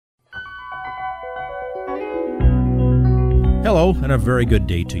Hello, and a very good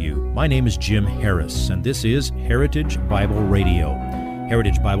day to you. My name is Jim Harris, and this is Heritage Bible Radio.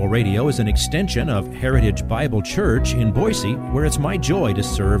 Heritage Bible Radio is an extension of Heritage Bible Church in Boise, where it's my joy to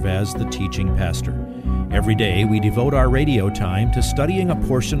serve as the teaching pastor. Every day, we devote our radio time to studying a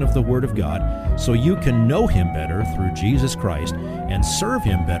portion of the Word of God so you can know Him better through Jesus Christ and serve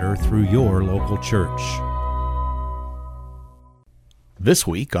Him better through your local church. This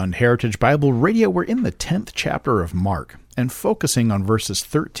week on Heritage Bible Radio, we're in the 10th chapter of Mark and focusing on verses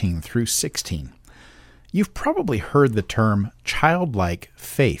 13 through 16. You've probably heard the term childlike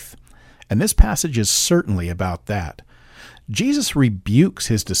faith, and this passage is certainly about that. Jesus rebukes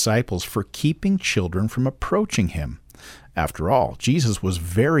his disciples for keeping children from approaching him. After all, Jesus was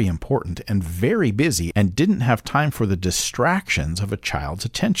very important and very busy and didn't have time for the distractions of a child's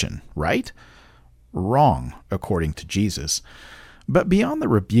attention, right? Wrong, according to Jesus. But beyond the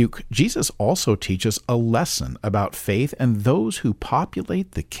rebuke, Jesus also teaches a lesson about faith and those who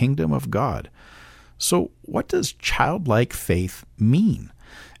populate the kingdom of God. So what does childlike faith mean?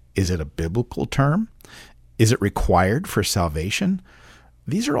 Is it a biblical term? Is it required for salvation?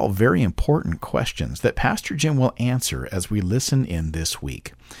 These are all very important questions that Pastor Jim will answer as we listen in this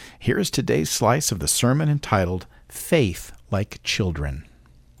week. Here is today's slice of the sermon entitled, Faith Like Children.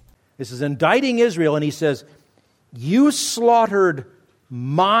 This is indicting Israel, and he says, "You slaughtered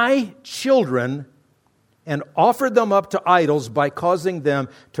my children and offered them up to idols by causing them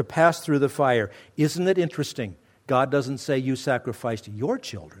to pass through the fire." Isn't it interesting? God doesn't say you sacrificed your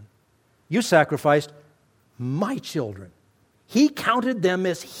children. You sacrificed my children. He counted them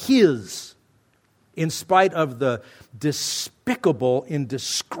as His, in spite of the despicable,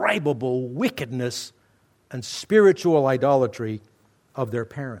 indescribable wickedness and spiritual idolatry of their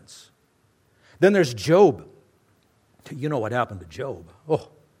parents. Then there's Job. You know what happened to Job. Oh,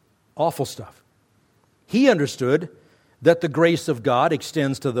 awful stuff. He understood that the grace of God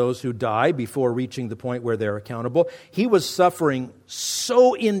extends to those who die before reaching the point where they're accountable. He was suffering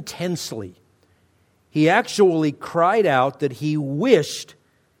so intensely, he actually cried out that he wished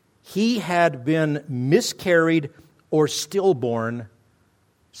he had been miscarried or stillborn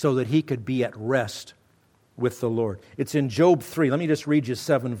so that he could be at rest with the Lord. It's in Job 3. Let me just read you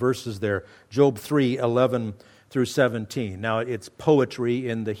 7 verses there. Job 3, 11 through 17. Now, it's poetry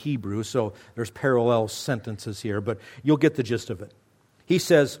in the Hebrew, so there's parallel sentences here, but you'll get the gist of it. He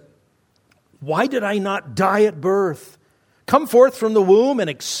says, "Why did I not die at birth? Come forth from the womb and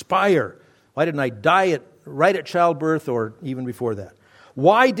expire. Why didn't I die right at childbirth or even before that?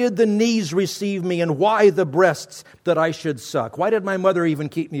 Why did the knees receive me, and why the breasts that I should suck? Why did my mother even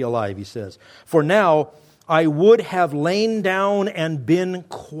keep me alive?" He says, "For now I would have lain down and been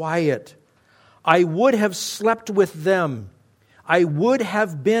quiet. I would have slept with them. I would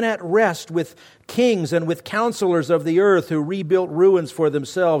have been at rest with kings and with counselors of the earth who rebuilt ruins for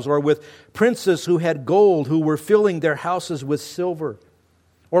themselves, or with princes who had gold, who were filling their houses with silver.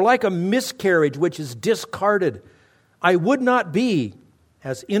 Or like a miscarriage which is discarded, I would not be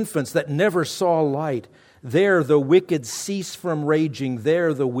as infants that never saw light. There the wicked cease from raging.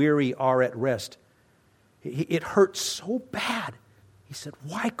 There the weary are at rest." It hurt so bad. He said,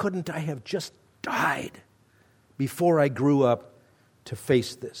 "Why couldn't I have just died before I grew up to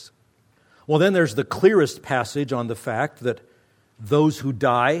face this?" Well, then there's the clearest passage on the fact that those who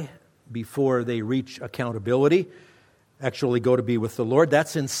die before they reach accountability actually go to be with the Lord.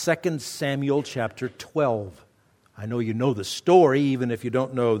 That's in 2 Samuel chapter 12. I know you know the story, even if you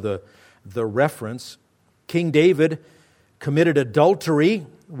don't know the reference. King David committed adultery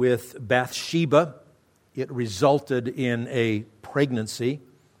with Bathsheba. It resulted in a pregnancy.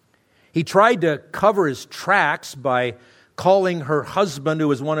 He tried to cover his tracks by calling her husband, who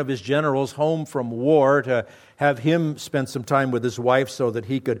was one of his generals, home from war to have him spend some time with his wife so that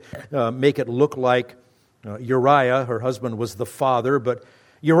he could make it look like Uriah, her husband, was the father. But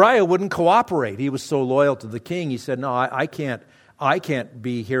Uriah wouldn't cooperate. He was so loyal to the king. He said, "No, I can't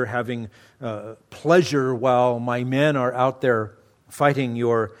be here having pleasure while my men are out there fighting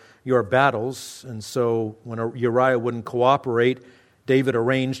your battles." And so when Uriah wouldn't cooperate, David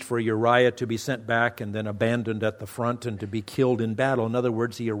arranged for Uriah to be sent back and then abandoned at the front and to be killed in battle. In other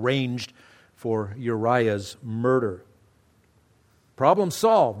words, he arranged for Uriah's murder. Problem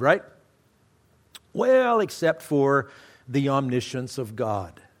solved, right? Well, except for the omniscience of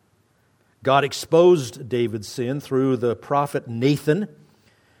God. God exposed David's sin through the prophet Nathan,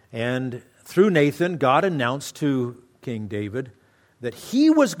 and through Nathan, God announced to King David that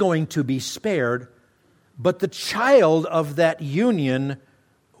he was going to be spared, but the child of that union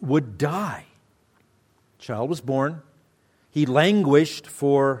would die. Child was born. He languished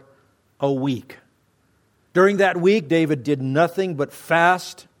for a week. During that week, David did nothing but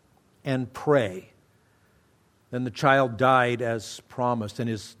fast and pray. Then the child died as promised,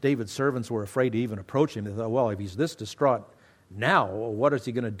 and David's servants were afraid to even approach him. They thought, well, if he's this distraught now, what is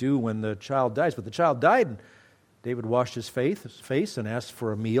he going to do when the child dies? But the child died, and David washed his face and asked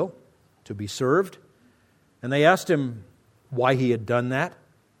for a meal to be served. And they asked him why he had done that.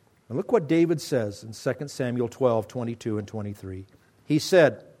 And look what David says in 2 Samuel 12, 22 and 23. He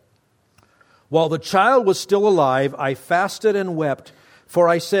said, "While the child was still alive, I fasted and wept, for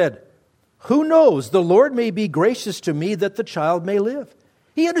I said, 'Who knows, the Lord may be gracious to me that the child may live.'"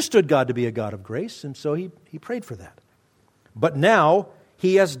 He understood God to be a God of grace, and so he prayed for that. "But now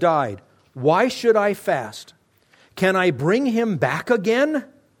he has died. Why should I fast? Can I bring him back again?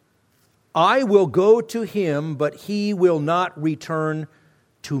 I will go to him, but he will not return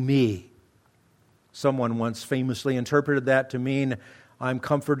to me." Someone once famously interpreted that to mean, I'm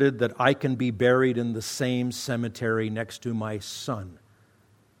comforted that I can be buried in the same cemetery next to my son.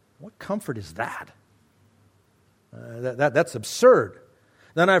 What comfort is that? That's absurd.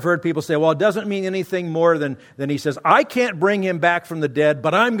 Then I've heard people say, well, it doesn't mean anything more than he says, I can't bring him back from the dead,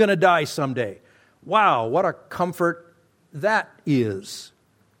 but I'm going to die someday. Wow, what a comfort that is.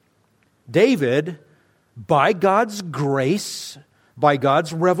 David, by God's grace, by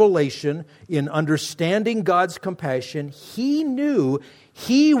God's revelation, in understanding God's compassion, he knew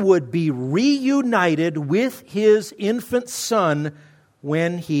he would be reunited with his infant son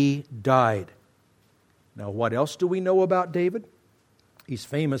when he died. Now, what else do we know about David? He's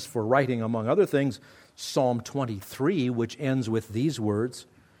famous for writing, among other things, Psalm 23, which ends with these words,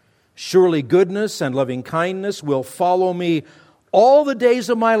 "Surely goodness and loving kindness will follow me all the days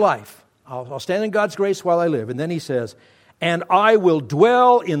of my life. I'll stand in God's grace while I live." And then he says, "And I will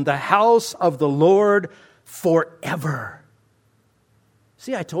dwell in the house of the Lord forever."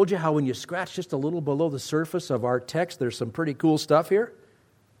 See, I told you how when you scratch just a little below the surface of our text, there's some pretty cool stuff here.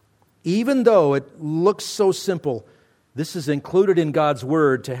 Even though it looks so simple, this is included in God's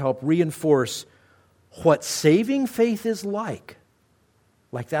Word to help reinforce what saving faith is like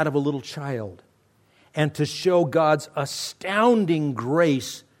that of a little child, and to show God's astounding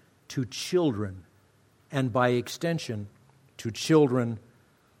grace to children, and by extension, to children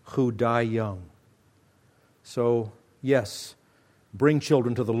who die young. So, yes, bring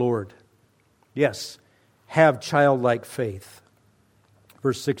children to the Lord. Yes, have childlike faith.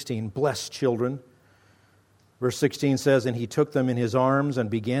 Verse 16, bless children. Verse 16 says, "And he took them in his arms and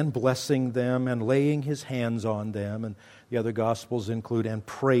began blessing them and laying his hands on them." And the other Gospels include, "and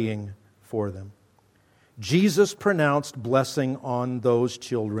praying for them." Jesus pronounced blessing on those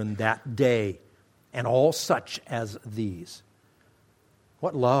children that day, and all such as these.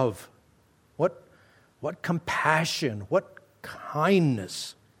 What love, what compassion, what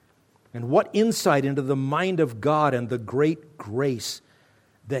kindness, and what insight into the mind of God and the great grace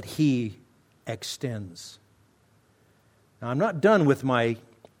that He extends. Now, I'm not done with my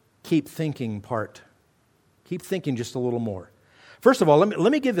keep thinking part. Keep thinking just a little more. First of all,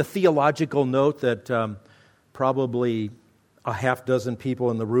 let me give a theological note that probably a half dozen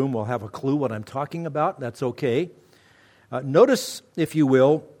people in the room will have a clue what I'm talking about. That's okay. Notice, if you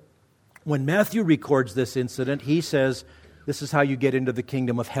will, when Matthew records this incident, he says, this is how you get into the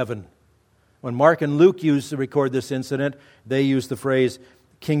kingdom of heaven. When Mark and Luke record this incident, they use the phrase,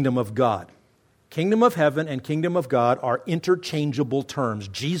 kingdom of God. Kingdom of heaven and kingdom of God are interchangeable terms.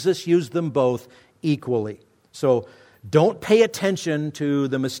 Jesus used them both equally. So don't pay attention to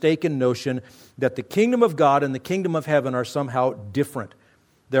the mistaken notion that the kingdom of God and the kingdom of heaven are somehow different.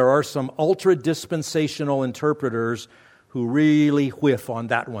 There are some ultra-dispensational interpreters who really whiff on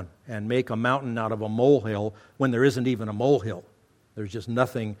that one and make a mountain out of a molehill when there isn't even a molehill. There's just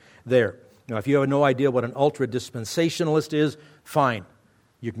nothing there. Now, if you have no idea what an ultra-dispensationalist is, fine.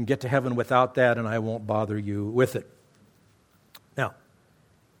 You can get to heaven without that, and I won't bother you with it. Now,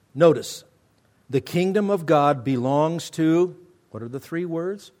 notice, the kingdom of God belongs to, what are the three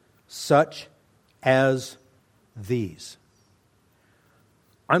words? Such as these.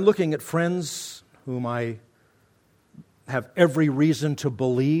 I'm looking at friends whom I have every reason to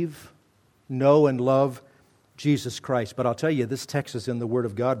believe, know, and love Jesus Christ. But I'll tell you, this text is in the Word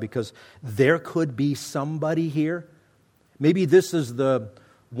of God because there could be somebody here. Maybe this is the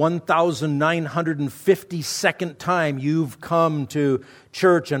 1,952nd time you've come to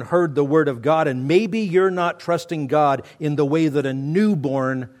church and heard the Word of God, and maybe you're not trusting God in the way that a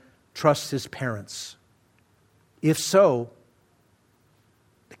newborn trusts his parents. If so,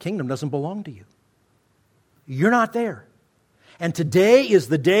 the kingdom doesn't belong to you. You're not there. And today is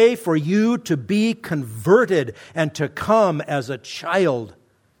the day for you to be converted and to come as a child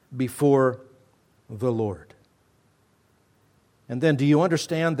before the Lord. And then, do you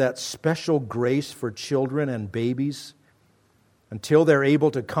understand that special grace for children and babies until they're able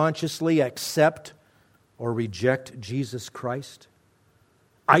to consciously accept or reject Jesus Christ?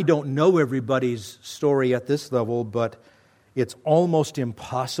 I don't know everybody's story at this level, but it's almost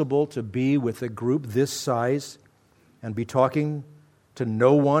impossible to be with a group this size and be talking to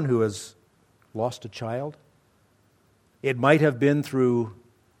no one who has lost a child. It might have been through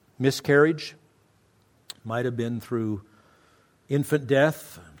miscarriage, might have been through infant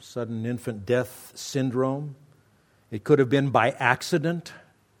death, sudden infant death syndrome. It could have been by accident,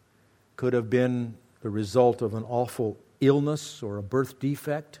 could have been the result of an awful illness or a birth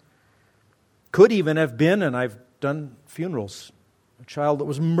defect. Could even have been, and I've done funerals, a child that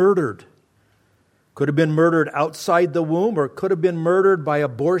was murdered. Could have been murdered outside the womb, or could have been murdered by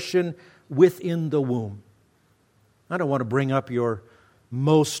abortion within the womb. I don't want to bring up your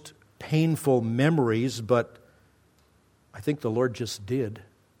most painful memories, but I think the Lord just did.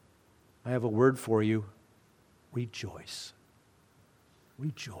 I have a word for you. Rejoice.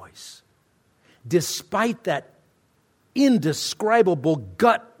 Rejoice. Despite that indescribable,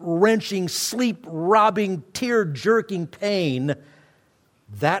 gut-wrenching, sleep-robbing, tear-jerking pain,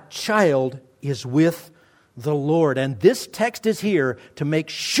 that child is with the Lord. And this text is here to make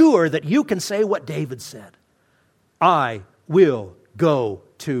sure that you can say what David said. I will go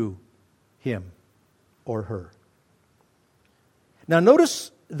to him or her. Now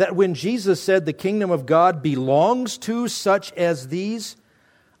notice that when Jesus said the kingdom of God belongs to such as these,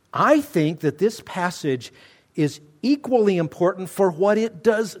 I think that this passage is equally important for what it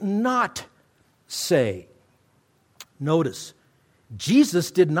does not say. Notice,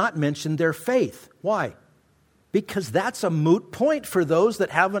 Jesus did not mention their faith. Why? Because that's a moot point for those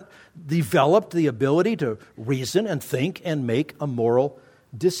that haven't developed the ability to reason and think and make a moral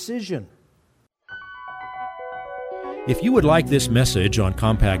decision. If you would like this message on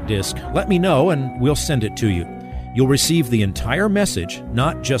compact disc, let me know and we'll send it to you. You'll receive the entire message,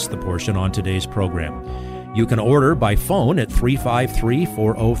 not just the portion on today's program. You can order by phone at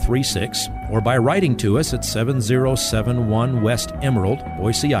 353-4036 or by writing to us at 7071 West Emerald,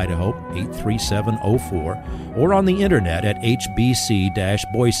 Boise, Idaho, 83704, or on the internet at hbc-boise.org.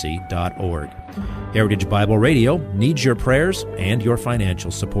 Heritage Bible Radio needs your prayers and your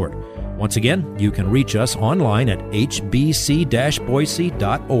financial support. Once again, you can reach us online at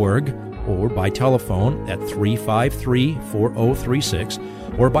hbc-boise.org or by telephone at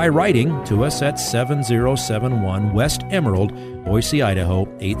 353-4036 or by writing to us at 7071 West Emerald, Boise, Idaho,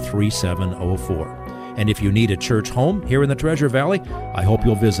 83704. And if you need a church home here in the Treasure Valley, I hope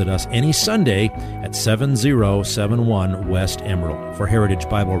you'll visit us any Sunday at 7071 West Emerald. For Heritage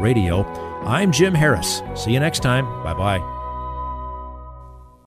Bible Radio, I'm Jim Harris. See you next time. Bye-bye.